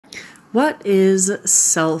What is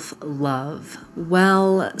self-love?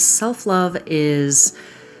 Well, self-love is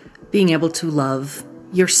being able to love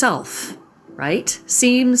yourself, right?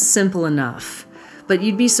 Seems simple enough, but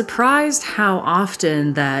you'd be surprised how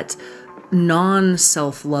often that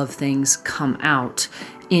non-self-love things come out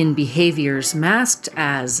in behaviors masked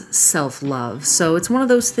as self-love. So it's one of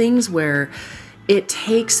those things where it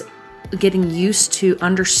takes getting used to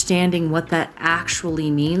understanding what that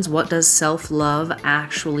actually means. What does self-love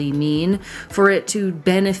actually mean for it to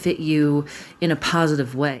benefit you in a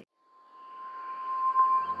positive way?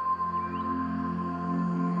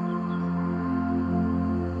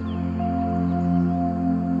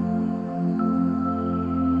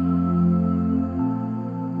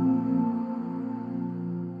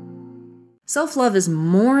 Self-love is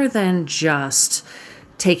more than just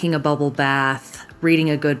taking a bubble bath,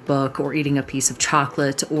 reading a good book, or eating a piece of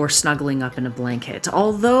chocolate, or snuggling up in a blanket,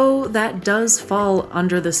 although that does fall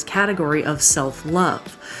under this category of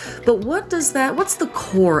self-love. But what's the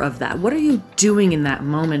core of that? What are you doing in that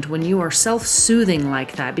moment when you are self-soothing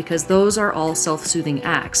like that? Because those are all self-soothing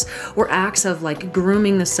acts, or acts of like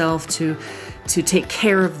grooming the self to take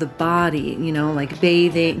care of the body, like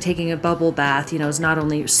bathing, taking a bubble bath, is not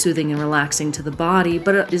only soothing and relaxing to the body,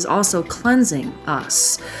 but it is also cleansing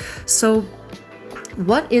us. So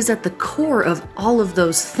what is at the core of all of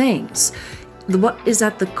those things? What is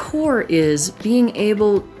at the core is being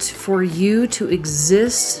able for you to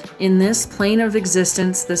exist in this plane of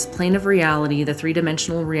existence, this plane of reality, the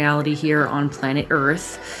three-dimensional reality here on planet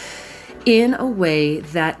Earth, in a way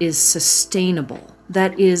that is sustainable,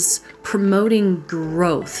 that is promoting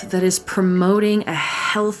growth, that is promoting a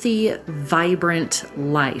healthy, vibrant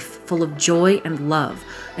life full of joy and love.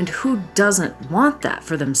 And who doesn't want that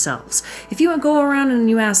for themselves? If you go around and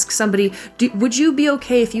you ask somebody, would you be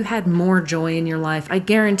okay if you had more joy in your life? I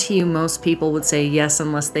guarantee you most people would say yes,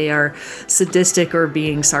 unless they are sadistic or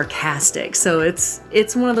being sarcastic. So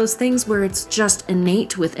it's one of those things where it's just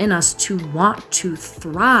innate within us to want to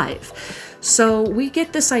thrive. So we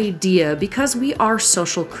get this idea because we are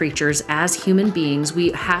social creatures as human beings.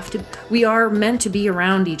 We are meant to be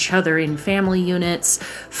around each other in family units,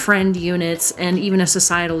 friend units, and even a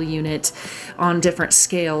societal unit on different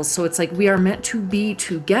scales. So it's like we are meant to be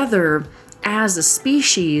together as a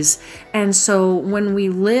species. And so when we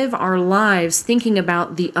live our lives thinking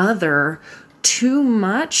about the other too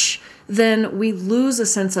much, then we lose a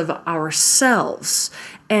sense of ourselves.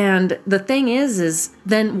 And the thing is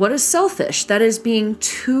then what is selfish? That is being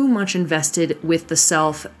too much invested with the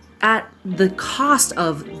self at the cost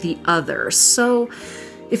of the other. So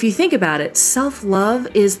if you think about it,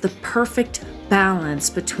 self-love is the perfect balance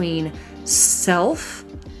between self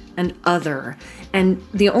and other. And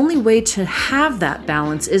the only way to have that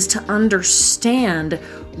balance is to understand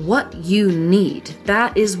what you need.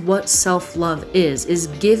 That is what self-love is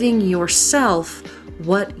giving yourself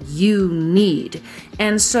what you need.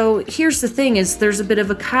 And so here's the thing is there's a bit of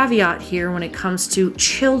a caveat here when it comes to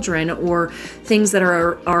children or things that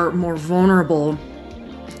are more vulnerable,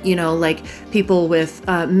 like people with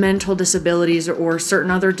mental disabilities or certain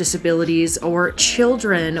other disabilities, or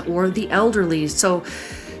children or the elderly. So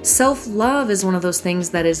self-love is one of those things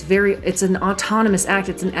that is it's an autonomous act.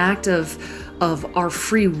 It's an act of our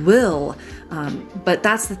free will. But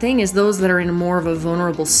that's the thing is those that are in more of a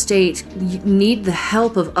vulnerable state need the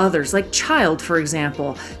help of others. Like child, for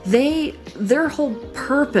example, their whole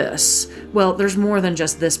purpose, well, there's more than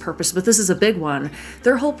just this purpose, but this is a big one.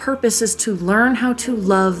 Their whole purpose is to learn how to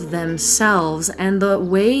love themselves. And the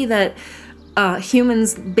way that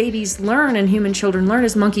babies learn and human children learn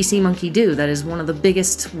is monkey see, monkey do. That is one of the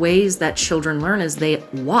biggest ways that children learn is they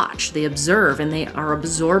watch, they observe, and they are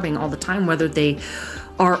absorbing all the time, whether they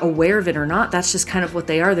are aware of it or not. That's just kind of what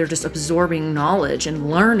they are. They're just absorbing knowledge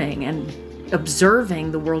and learning and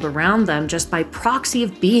observing the world around them just by proxy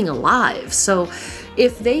of being alive. So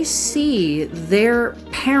if they see their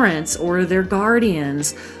parents or their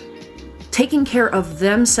guardians taking care of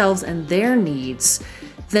themselves and their needs,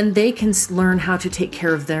 then they can learn how to take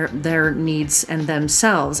care of their needs and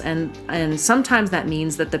themselves. And sometimes that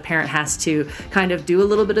means that the parent has to kind of do a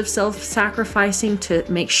little bit of self-sacrificing to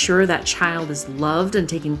make sure that child is loved and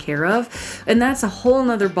taken care of. And that's a whole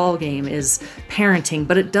nother ballgame is parenting,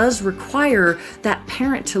 but it does require that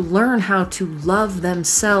parent to learn how to love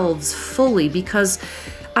themselves fully, because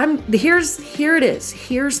here it is.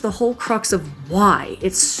 Here's the whole crux of why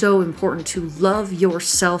it's so important to love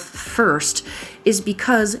yourself first, is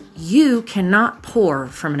because you cannot pour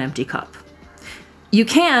from an empty cup. You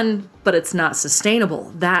can, but it's not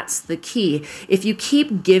sustainable. That's the key. If you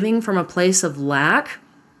keep giving from a place of lack,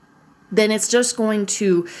 then it's just going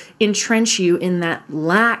to entrench you in that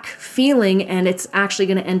lack feeling, and it's actually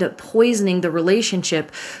going to end up poisoning the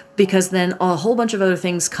relationship, because then a whole bunch of other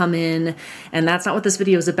things come in, and that's not what this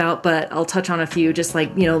video is about, but I'll touch on a few, just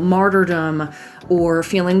like, you know, martyrdom, or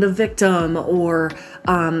feeling the victim, or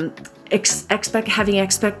having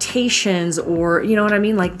expectations, or, you know what I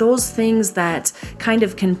mean? Like, those things that kind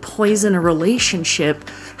of can poison a relationship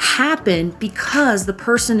happen because the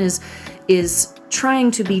person is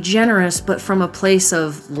trying to be generous, but from a place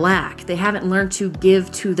of lack. They haven't learned to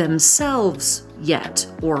give to themselves yet,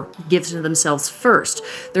 or give to themselves first.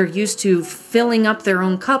 They're used to filling up their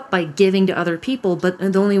own cup by giving to other people, but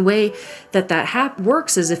the only way that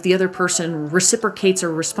works is if the other person reciprocates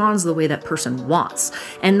or responds the way that person wants.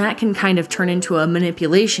 And that can kind of turn into a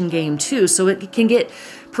manipulation game too. So it can get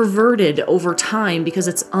perverted over time because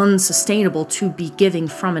it's unsustainable to be giving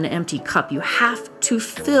from an empty cup. You have to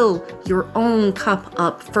fill your own cup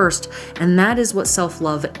up first, and that is what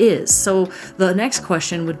self-love is. So the next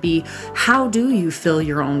question would be, how do you fill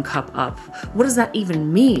your own cup up? What does that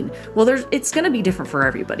even mean? Well, it's going to be different for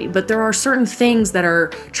everybody, but there are certain things that are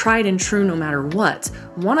tried and true no matter what.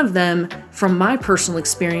 One of them, from my personal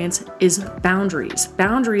experience, is boundaries.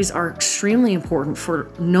 Boundaries are extremely important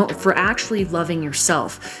for actually loving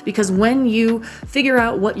yourself, because when you figure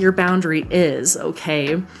out what your boundary is,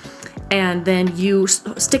 okay, and then you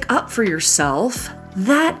stick up for yourself,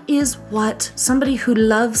 that is what somebody who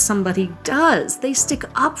loves somebody does. They stick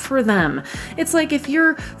up for them. It's like if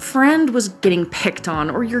your friend was getting picked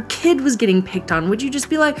on, or your kid was getting picked on, would you just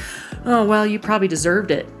be like, oh, well, you probably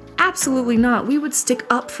deserved it? Absolutely not. We would stick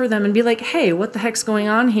up for them and be like, hey, what the heck's going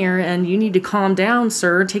on here? And you need to calm down,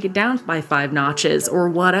 sir. Take it down by 5 notches or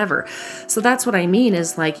whatever. So that's what I mean,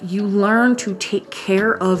 is like, you learn to take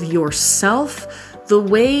care of yourself the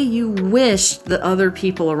way you wish the other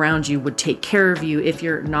people around you would take care of you if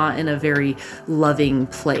you're not in a very loving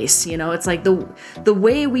place. You know, it's like the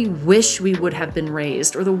way we wish we would have been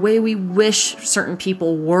raised, or the way we wish certain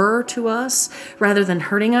people were to us, rather than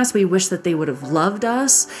hurting us, we wish that they would have loved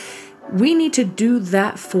us. We need to do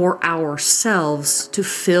that for ourselves to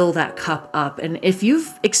fill that cup up. And if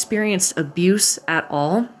you've experienced abuse at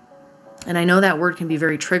all, and I know that word can be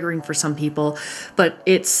very triggering for some people, but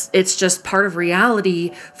it's just part of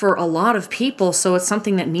reality for a lot of people. So it's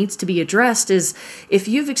something that needs to be addressed. Is if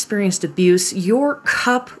you've experienced abuse, your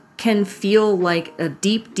cup can feel like a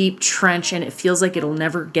deep, deep trench, and it feels like it'll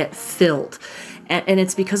never get filled. And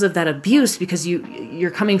it's because of that abuse, because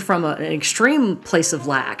you're coming from an extreme place of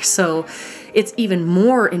lack. So it's even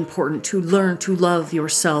more important to learn to love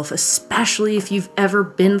yourself, especially if you've ever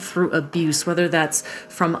been through abuse, whether that's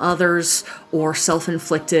from others or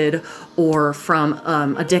self-inflicted, or from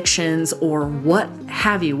addictions, or what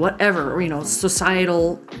have you, whatever, or, you know,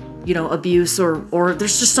 societal, you know, abuse, or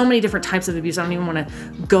there's just so many different types of abuse. I don't even want to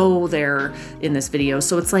go there in this video.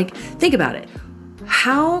 So it's like, think about it.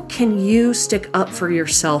 How can you stick up for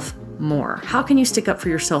yourself more? How can you stick up for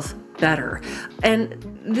yourself better?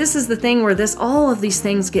 And this is the thing where all of these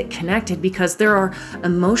things get connected, because there are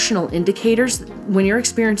emotional indicators. When you're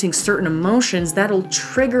experiencing certain emotions, that'll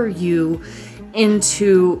trigger you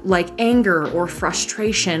into like anger or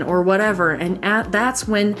frustration or whatever. And that's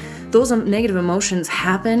when those negative emotions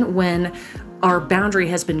happen, when our boundary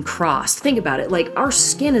has been crossed. Think about it, like our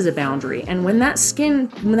skin is a boundary, and when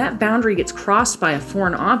that boundary gets crossed by a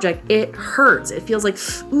foreign object, it hurts. It feels like,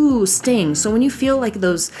 ooh, sting. So when you feel like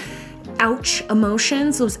those ouch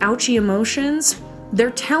emotions, those ouchy emotions,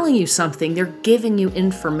 they're telling you something. They're giving you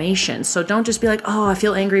information. So don't just be like, oh, I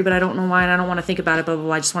feel angry, but I don't know why, and I don't want to think about it, blah, blah,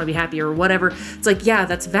 blah. I just want to be happy or whatever. It's like, yeah,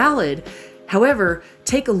 that's valid. However,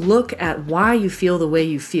 take a look at why you feel the way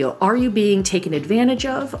you feel. Are you being taken advantage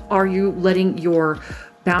of? Are you letting your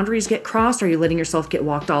boundaries get crossed? Are you letting yourself get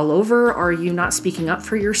walked all over? Are you not speaking up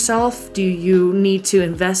for yourself? Do you need to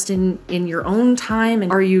invest in your own time?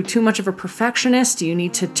 And are you too much of a perfectionist? Do you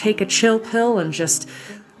need to take a chill pill and just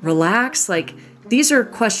relax? Like, these are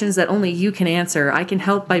questions that only you can answer. I can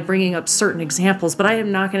help by bringing up certain examples, but I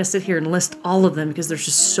am not going to sit here and list all of them because there's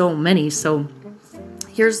just so many. So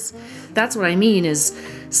that's what I mean, is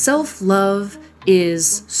self-love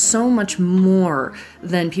is so much more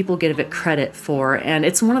than people give it credit for. And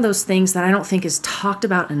it's one of those things that I don't think is talked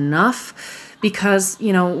about enough, because,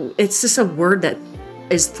 you know, it's just a word that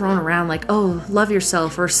is thrown around like, oh, love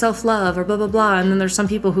yourself, or self-love, or blah, blah, blah. And then there's some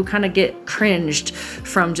people who kind of get cringed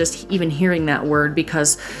from just even hearing that word,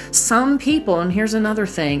 because some people, and here's another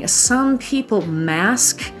thing, some people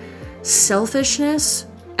mask selfishness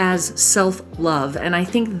as self-love. And I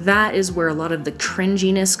think that is where a lot of the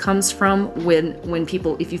cringiness comes from when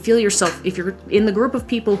people, if you're in the group of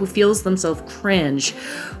people who feels themselves cringe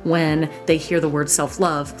when they hear the word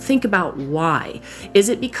self-love, think about why. Is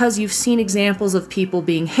it because you've seen examples of people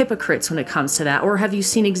being hypocrites when it comes to that? Or have you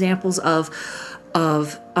seen examples of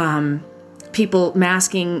people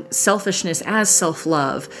masking selfishness as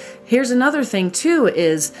self-love? Here's another thing too,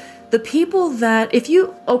 is the people that, let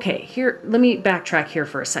me backtrack here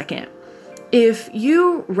for a second. If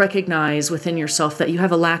you recognize within yourself that you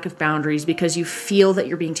have a lack of boundaries because you feel that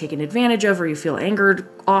you're being taken advantage of, or you feel angered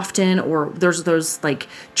often, or there's those like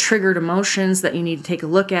triggered emotions that you need to take a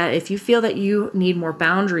look at, if you feel that you need more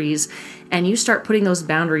boundaries and you start putting those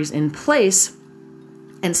boundaries in place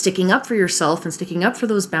and sticking up for yourself and sticking up for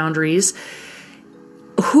those boundaries,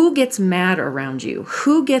 who gets mad around you?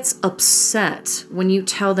 Who gets upset when you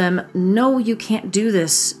tell them, no, you can't do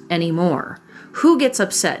this anymore? Who gets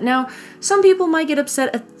upset? Now, some people might get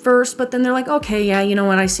upset at first, but then they're like, okay, yeah, you know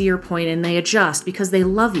what, I see your point, and they adjust because they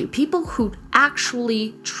love you. People who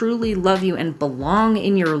actually, truly love you and belong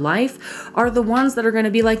in your life are the ones that are going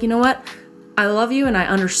to be like, you know what, I love you and I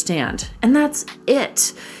understand. And that's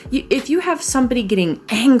it. If you have somebody getting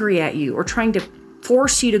angry at you or trying to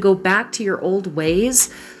force you to go back to your old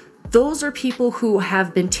ways, those are people who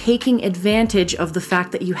have been taking advantage of the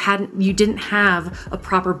fact that you didn't have a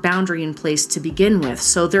proper boundary in place to begin with.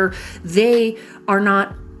 So they are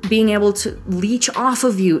not being able to leech off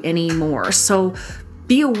of you anymore. So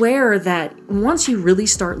be aware that once you really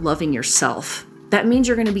start loving yourself, that means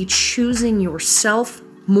you're going to be choosing yourself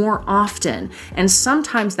more often. And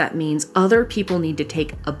sometimes that means other people need to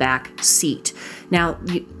take a back seat. Now,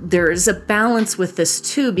 there is a balance with this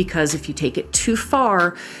too, because if you take it too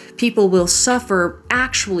far, people will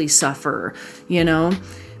actually suffer,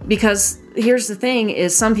 because here's the thing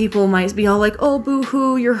is some people might be all like, oh,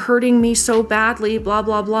 boo-hoo, you're hurting me so badly, blah,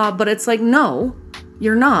 blah, blah. But it's like, no,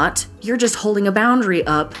 you're not. You're just holding a boundary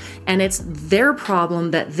up, and it's their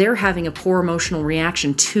problem that they're having a poor emotional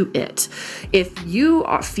reaction to it. If you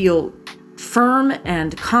feel firm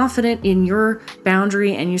and confident in your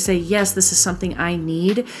boundary and you say, yes, this is something I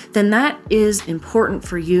need, then that is important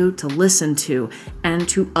for you to listen to and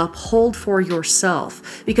to uphold for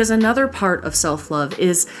yourself. Because another part of self-love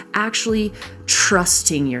is actually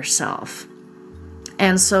trusting yourself.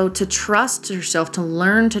 And so to trust yourself, to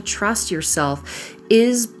learn to trust yourself,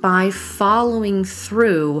 is by following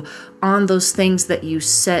through on those things that you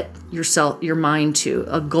set your mind to.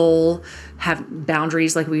 A goal, have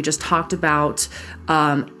boundaries like we just talked about,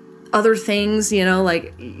 other things,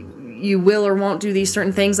 like you will or won't do these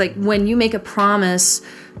certain things. Like when you make a promise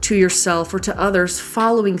to yourself or to others,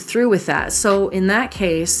 following through with that. So in that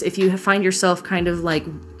case, if you find yourself kind of like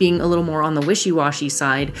being a little more on the wishy-washy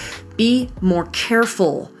side, be more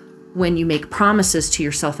careful when you make promises to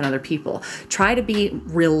yourself and other people. Try to be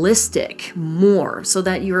realistic more so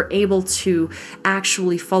that you're able to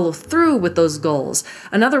actually follow through with those goals.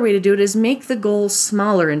 Another way to do it is make the goals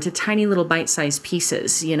smaller into tiny little bite-sized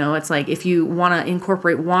pieces. It's like if you want to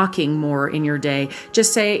incorporate walking more in your day,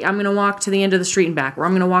 just say, I'm going to walk to the end of the street and back, or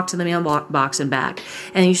I'm going to walk to the mailbox and back.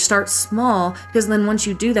 And you start small, because then once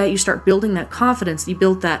you do that, you start building that confidence. You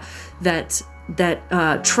build that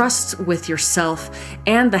trust with yourself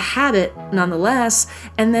and the habit nonetheless,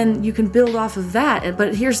 and then you can build off of that.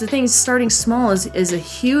 But here's the thing, starting small is a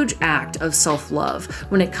huge act of self-love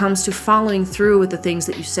when it comes to following through with the things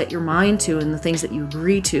that you set your mind to and the things that you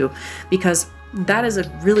agree to, because that is a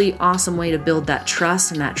really awesome way to build that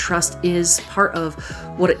trust, and that trust is part of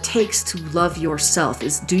what it takes to love yourself.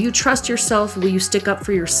 Do you trust yourself? Will you stick up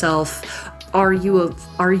for yourself? Are you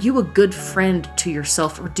a good friend to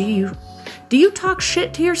yourself, or do you talk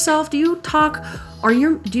shit to yourself? Do you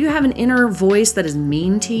have an inner voice that is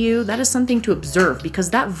mean to you? That is something to observe, because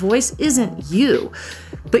that voice isn't you,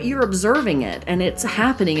 but you're observing it and it's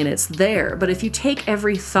happening and it's there. But if you take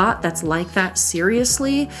every thought that's like that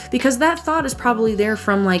seriously, because that thought is probably there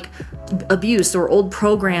from like abuse or old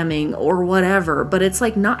programming or whatever, but it's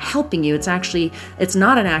like not helping you. It's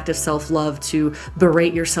not an act of self-love to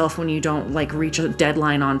berate yourself when you don't like reach a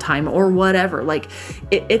deadline on time or whatever. Like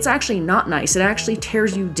it's actually not nice. It actually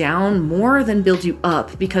tears you down more than builds you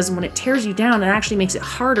up, because when it tears you down, it actually makes it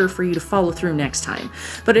harder for you to follow through next time.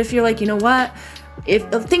 But if you're like, you know what?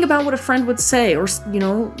 Think about what a friend would say, or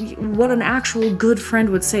what an actual good friend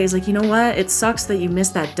would say is like, you know what, it sucks that you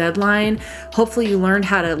missed that deadline. Hopefully you learned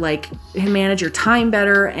how to like manage your time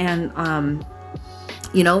better, and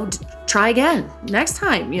try again next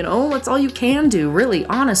time. That's all you can do, really,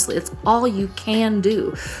 honestly. It's all you can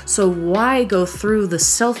do. So why go through the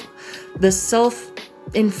self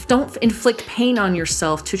don't inflict pain on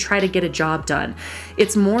yourself to try to get a job done.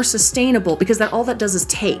 It's more sustainable because all that does is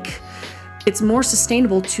take. It's more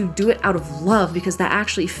sustainable to do it out of love because that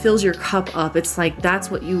actually fills your cup up. It's like that's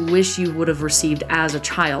what you wish you would have received as a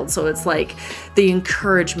child. So it's like the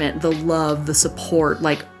encouragement, the love, the support,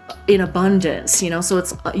 like in abundance, so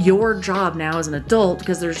it's your job now as an adult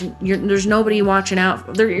because there's nobody watching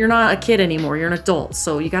out. You're not a kid anymore, you're an adult,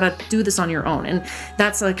 so you got to do this on your own. And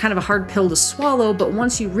that's a kind of a hard pill to swallow, but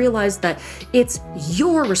once you realize that it's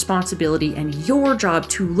your responsibility and your job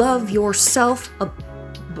to love yourself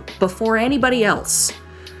before anybody else,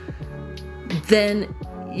 then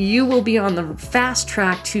you will be on the fast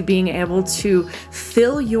track to being able to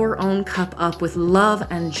fill your own cup up with love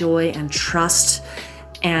and joy and trust.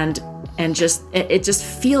 And it just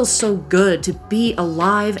feels so good to be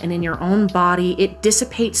alive and in your own body. It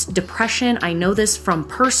dissipates depression. I know this from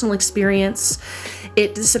personal experience.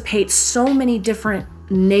 It dissipates so many different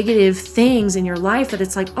negative things in your life that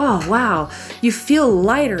it's like, oh wow, you feel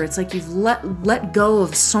lighter. It's like you've let go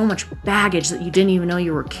of so much baggage that you didn't even know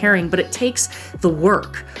you were carrying. But it takes the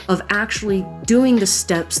work of actually doing the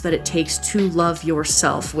steps that it takes to love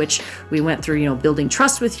yourself, which we went through, building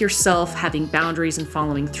trust with yourself, having boundaries and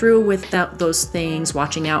following through with those things,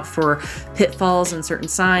 watching out for pitfalls and certain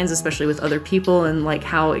signs, especially with other people, and like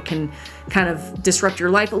how it can kind of disrupt your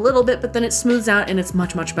life a little bit, but then it smooths out and it's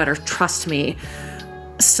much, much better. Trust me.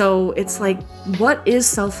 So it's like, what is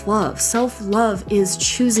self-love? Self-love is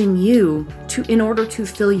choosing you in order to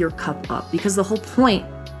fill your cup up, because the whole point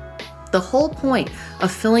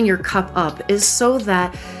of filling your cup up is so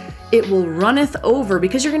that it will runneth over,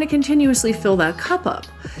 because you're going to continuously fill that cup up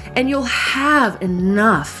and you'll have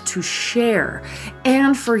enough to share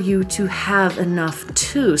and for you to have enough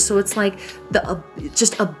too. So it's like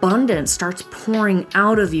just abundance starts pouring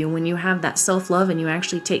out of you when you have that self-love and you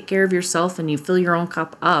actually take care of yourself and you fill your own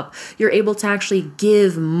cup up. You're able to actually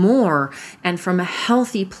give more and from a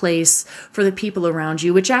healthy place for the people around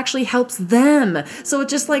you, which actually helps them. So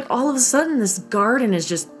it's just like all of a sudden this garden is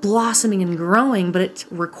just blossoming and growing, but it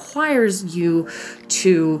requires you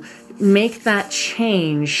to make that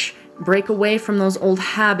change, break away from those old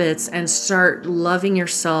habits and start loving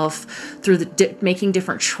yourself through making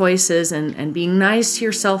different choices and being nice to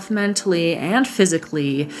yourself mentally and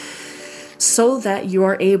physically, so that you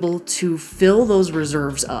are able to fill those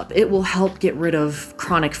reserves up. It will help get rid of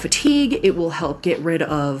chronic fatigue. It will help get rid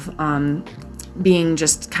of being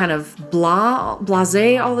just kind of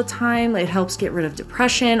blasé all the time. It helps get rid of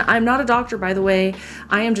depression. I'm not a doctor, by the way.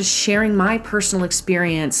 I am just sharing my personal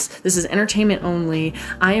experience. This is entertainment only.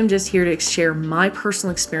 I am just here to share my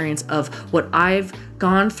personal experience of what I've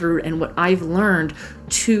gone through and what I've learned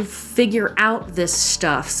to figure out this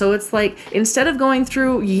stuff. So it's like, instead of going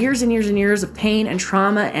through years and years and years of pain and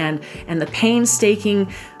trauma and the painstaking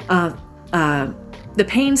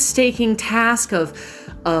task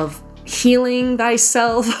of healing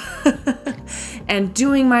thyself and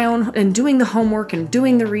doing the homework and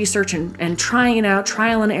doing the research and trying it out,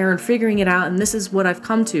 trial and error and figuring it out. And this is what I've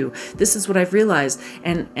come to. This is what I've realized.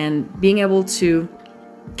 And being able to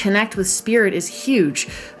connect with spirit is huge.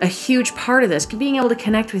 A huge part of this. Being able to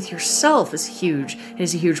connect with yourself is huge. It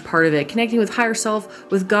is a huge part of it. Connecting with higher self,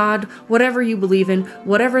 with God, whatever you believe in,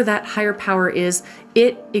 whatever that higher power is,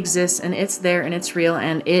 it exists and it's there and it's real,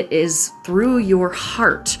 and it is through your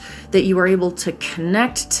heart that you are able to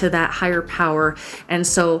connect to that higher power. And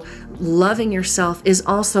so loving yourself is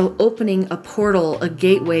also opening a portal, a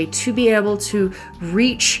gateway to be able to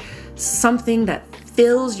reach something that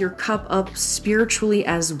fills your cup up spiritually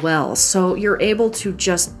as well. So you're able to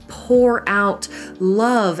just pour out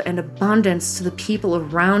love and abundance to the people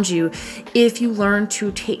around you if you learn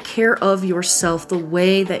to take care of yourself the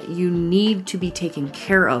way that you need to be taken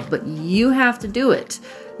care of. But you have to do it.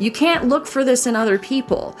 You can't look for this in other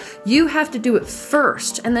people. You have to do it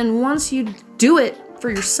first. And then once you do it for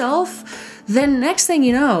yourself, then next thing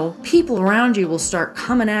you know, people around you will start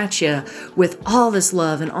coming at you with all this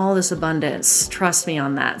love and all this abundance. Trust me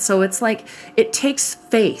on that. So it's like, it takes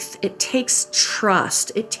faith, it takes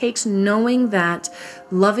trust, it takes knowing that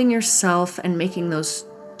loving yourself and making those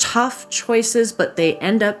tough choices, but they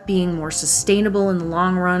end up being more sustainable in the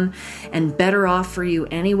long run and better off for you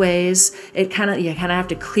anyways. You kind of have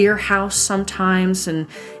to clear house sometimes and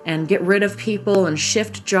get rid of people and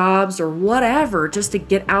shift jobs or whatever, just to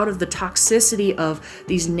get out of the toxicity of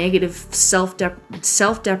these negative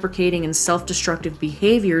self-deprecating and self-destructive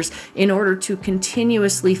behaviors in order to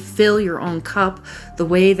continuously fill your own cup the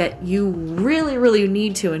way that you really, really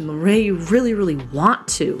need to and the way you really, really want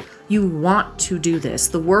to. you want to do this.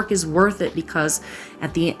 The work is worth it, because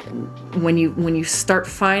at the when you start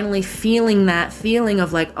finally feeling that feeling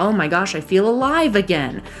of like, oh my gosh, I feel alive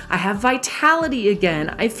again. I have vitality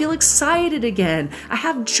again. I feel excited again. I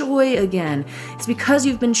have joy again. It's because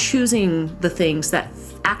you've been choosing the things that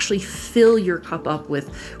actually fill your cup up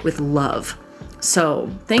with love. So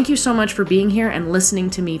thank you so much for being here and listening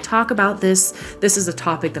to me talk about this. This is a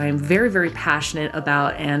topic that I'm very, very passionate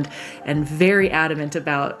about and very adamant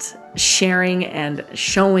about sharing and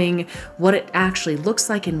showing what it actually looks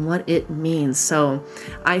like and what it means. So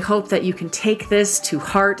I hope that you can take this to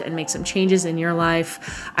heart and make some changes in your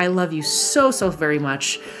life. I love you so, so very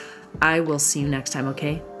much. I will see you next time,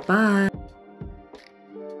 okay? Bye.